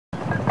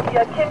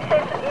Yeah, Kim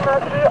sent an email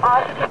through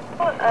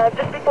asking,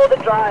 just before the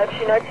drive,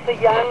 she noticed a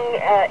young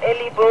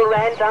Ellie bull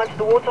ran down to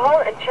the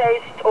waterhole and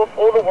chased off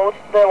all the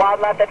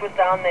wildlife that was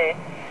down there.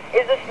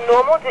 Is this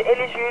normal? Do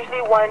Ellies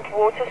usually want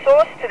water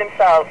source to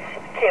themselves?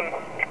 Kim.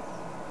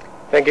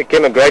 Thank you,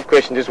 Kim. A great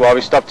question. Just while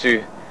we stop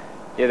to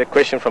hear the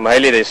question from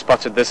Haley, they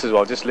spotted this as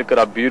well. Just look at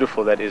how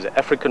beautiful that is.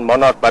 African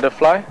monarch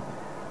butterfly.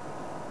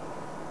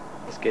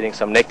 It's getting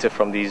some nectar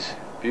from these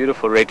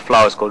beautiful red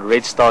flowers called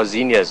red star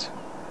zinnias.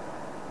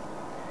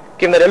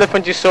 Kim, that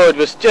elephant you saw, it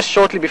was just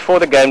shortly before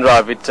the game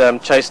drive. It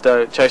chased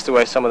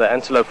away some of the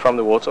antelope from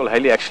the waterhole.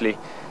 Haley actually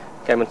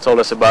came and told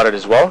us about it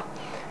as well.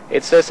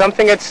 It's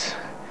something that's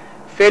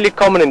fairly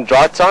common in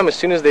dry time. As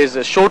soon as there's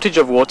a shortage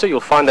of water, you'll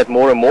find that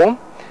more and more.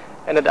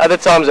 And at other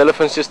times,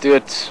 elephants just do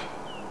it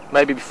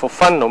maybe for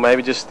fun, or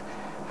maybe just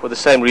for the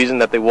same reason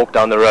that they walk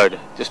down the road,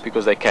 just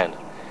because they can.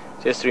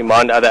 Just to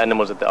remind other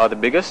animals that they are the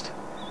biggest.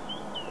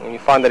 And you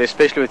find that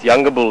especially with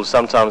younger bulls,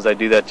 sometimes they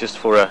do that just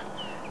for a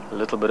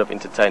little bit of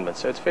entertainment.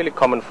 So it's fairly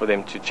common for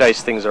them to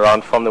chase things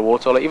around from the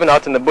waterhole. Even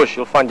out in the bush,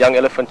 you'll find young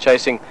elephant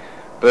chasing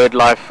bird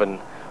life and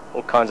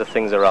all kinds of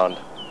things around.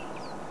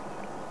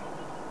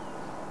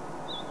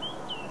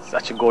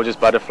 Such a gorgeous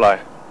butterfly.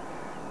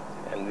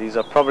 And these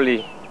are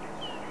probably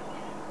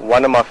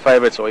one of my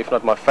favorites, or if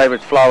not my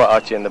favorite flower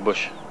out here in the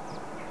bush.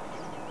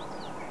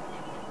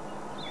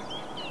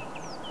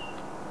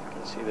 You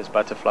can see this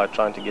butterfly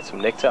trying to get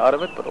some nectar out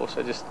of it, but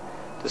also just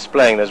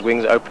displaying those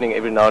wings opening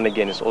every now and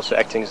again. Is also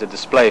acting as a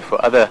display for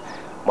other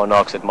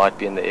monarchs that might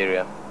be in the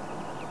area.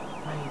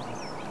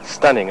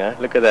 Stunning, eh?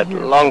 Look at that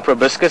long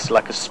proboscis,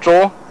 like a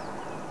straw,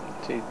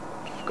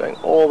 going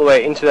all the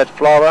way into that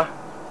flower.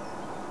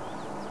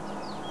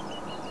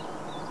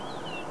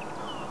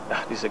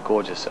 Ah, these are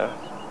gorgeous, huh?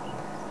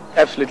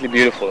 Absolutely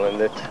beautiful,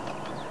 and that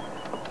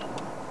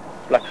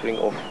fluttering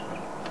off.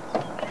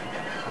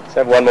 Let's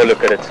have one more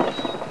look at it,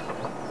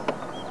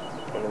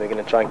 and then we're going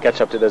to try and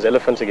catch up to those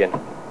elephants again.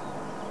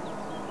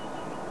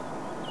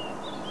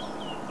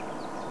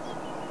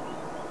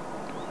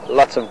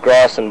 Lots of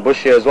grass and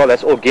bush here as well.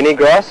 That's all Guinea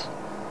grass.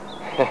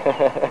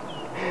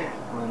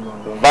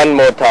 One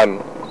more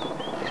time.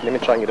 Let me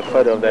try and get a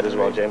photo of that as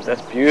well, James.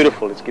 That's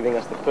beautiful. It's giving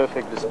us the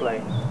perfect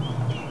display.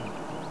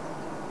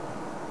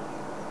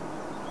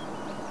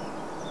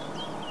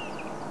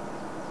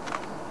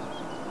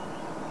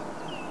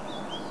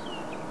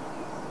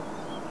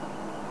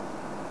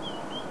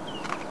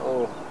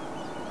 Oh.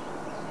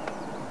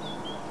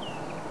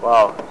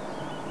 Wow.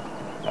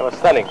 That was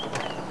stunning.